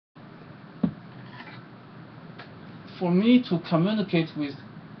for me to communicate with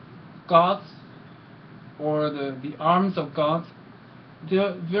God or the arms of God,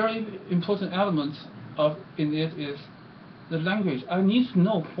 the very important element in it is the language. I need to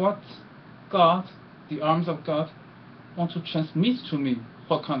know what God, the arms of God, want to transmit to me.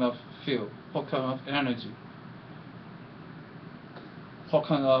 What kind of feel, what kind of energy, what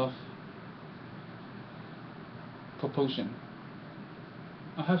kind of proportion.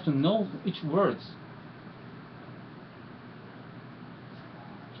 I have to know each word.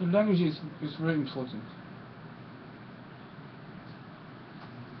 So language is very important.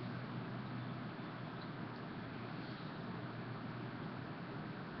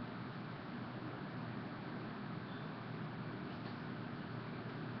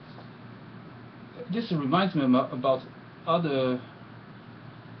 This reminds me about other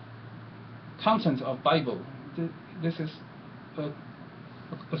content of Bible. This is a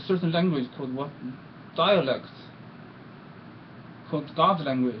certain language called what? Dialect. Called God's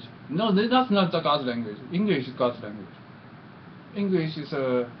language. No, that's not the God's language. English is God's language. English is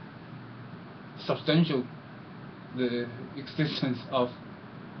a substantial the existence of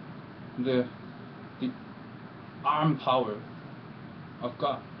the arm power of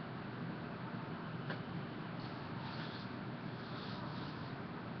God.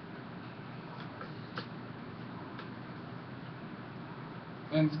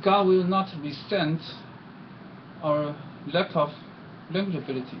 And God will not resent our lack of language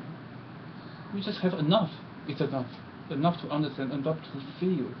ability. We just have enough. It's enough. Enough to understand, enough to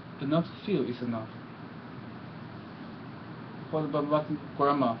feel. Enough to feel is enough. What about what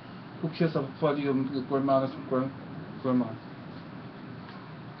grandma? Who cares about what your grandmother's grandma?